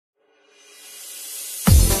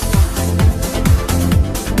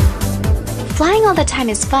Flying all the time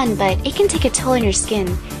is fun, but it can take a toll on your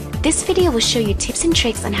skin. This video will show you tips and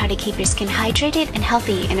tricks on how to keep your skin hydrated and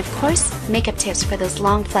healthy, and of course, makeup tips for those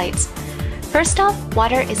long flights. First off,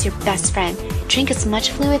 water is your best friend. Drink as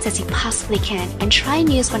much fluids as you possibly can and try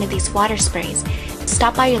and use one of these water sprays.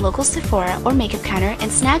 Stop by your local Sephora or makeup counter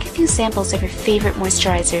and snag a few samples of your favorite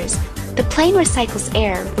moisturizers. The plane recycles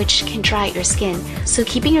air, which can dry out your skin, so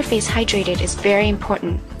keeping your face hydrated is very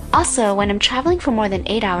important. Also, when I'm traveling for more than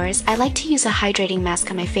 8 hours, I like to use a hydrating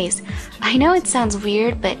mask on my face. I know it sounds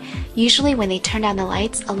weird, but usually when they turn down the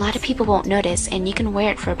lights, a lot of people won't notice and you can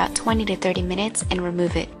wear it for about 20 to 30 minutes and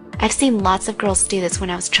remove it. I've seen lots of girls do this when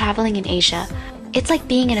I was traveling in Asia. It's like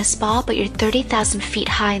being in a spa, but you're 30,000 feet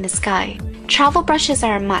high in the sky. Travel brushes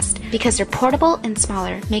are a must because they're portable and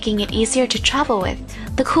smaller, making it easier to travel with.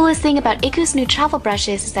 The coolest thing about Iku's new travel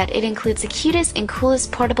brushes is that it includes the cutest and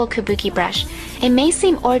coolest portable kabuki brush. It may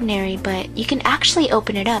seem ordinary, but you can actually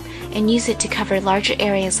open it up and use it to cover larger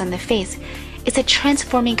areas on the face. It's a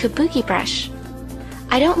transforming kabuki brush.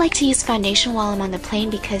 I don't like to use foundation while I'm on the plane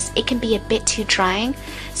because it can be a bit too drying,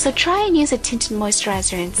 so try and use a tinted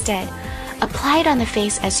moisturizer instead. Apply it on the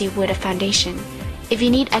face as you would a foundation. If you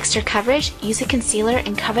need extra coverage, use a concealer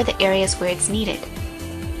and cover the areas where it's needed.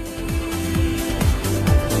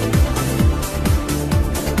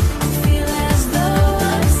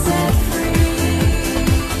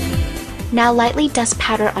 Now lightly dust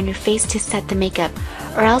powder on your face to set the makeup,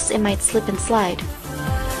 or else it might slip and slide.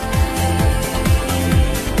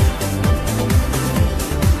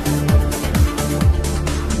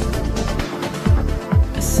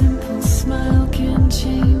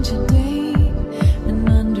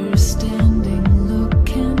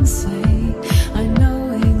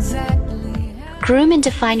 Groom and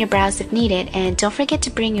define your brows if needed, and don't forget to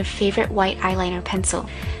bring your favorite white eyeliner pencil,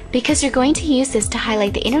 because you're going to use this to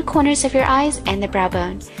highlight the inner corners of your eyes and the brow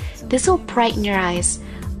bone. This will brighten your eyes.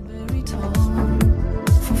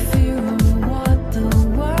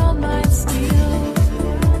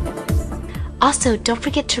 Also, don't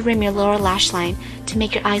forget to rim your lower lash line to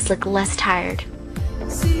make your eyes look less tired.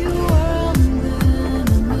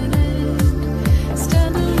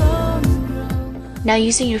 Now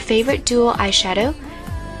using your favorite duo eyeshadow,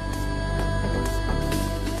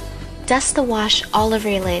 dust the wash all over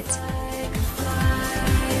your lids.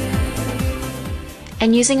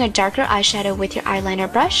 And using a darker eyeshadow with your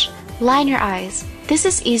eyeliner brush, line your eyes. This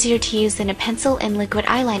is easier to use than a pencil and liquid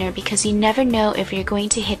eyeliner because you never know if you're going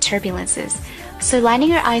to hit turbulences. So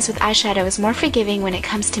lining your eyes with eyeshadow is more forgiving when it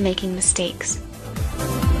comes to making mistakes.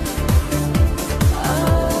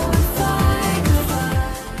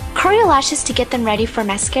 Curl your lashes to get them ready for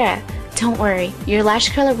mascara. Don't worry, your lash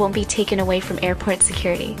curler won't be taken away from airport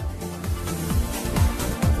security.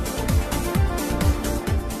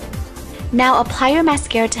 Now apply your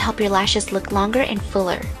mascara to help your lashes look longer and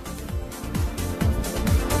fuller.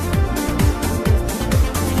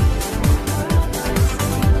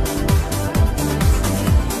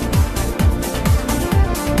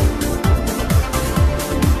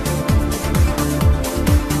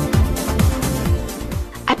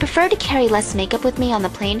 I prefer to carry less makeup with me on the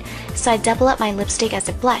plane, so I double up my lipstick as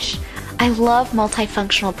a blush. I love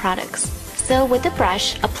multifunctional products. So with the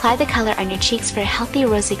brush, apply the color on your cheeks for a healthy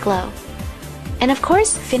rosy glow. And of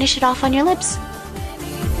course, finish it off on your lips.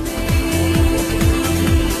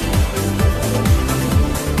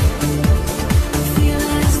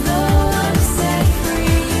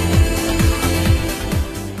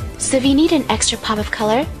 So if you need an extra pop of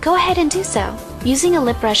color, go ahead and do so. Using a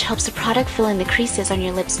lip brush helps the product fill in the creases on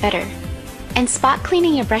your lips better. And spot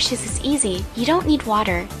cleaning your brushes is easy. You don't need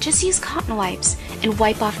water, just use cotton wipes and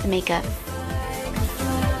wipe off the makeup.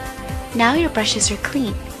 Now your brushes are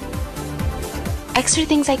clean. Extra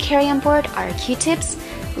things I carry on board are Q-tips,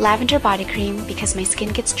 lavender body cream because my skin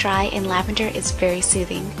gets dry and lavender is very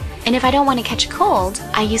soothing. And if I don't want to catch a cold,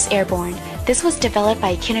 I use Airborne. This was developed by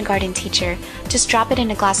a kindergarten teacher. Just drop it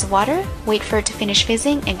in a glass of water, wait for it to finish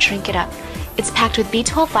fizzing, and drink it up. It's packed with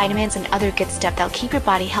B12 vitamins and other good stuff that'll keep your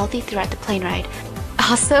body healthy throughout the plane ride.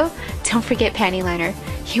 Also, don't forget panty liner.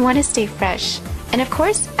 You want to stay fresh. And of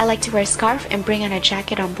course, I like to wear a scarf and bring on a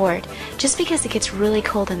jacket on board, just because it gets really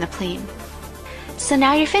cold on the plane. So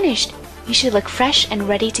now you're finished. You should look fresh and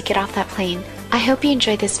ready to get off that plane. I hope you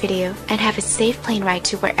enjoyed this video and have a safe plane ride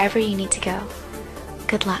to wherever you need to go.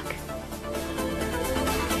 Good luck.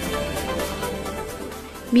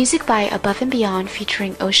 Music by Above and Beyond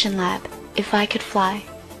featuring Ocean Lab, If I Could Fly.